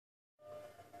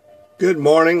Good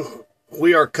morning.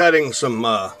 We are cutting some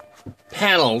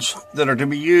panels that are to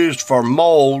be used for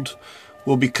mold.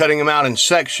 We'll be cutting them out in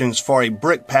sections for a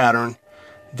brick pattern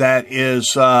that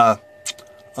is going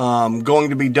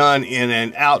to be done in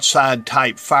an outside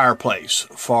type fireplace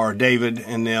for David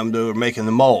and them that are making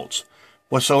the molds.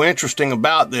 What's so interesting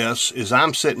about this is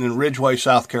I'm sitting in Ridgeway,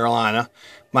 South Carolina.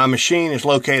 My machine is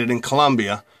located in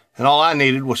Columbia, and all I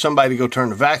needed was somebody to go turn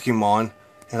the vacuum on,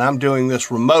 and I'm doing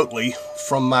this remotely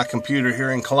from my computer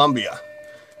here in Columbia.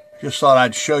 Just thought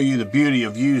I'd show you the beauty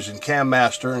of using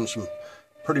Camaster and some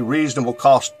pretty reasonable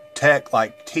cost tech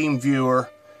like TeamViewer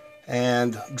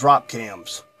and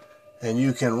Dropcams. And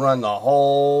you can run the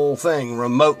whole thing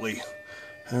remotely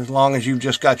as long as you've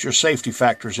just got your safety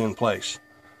factors in place.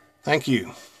 Thank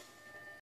you.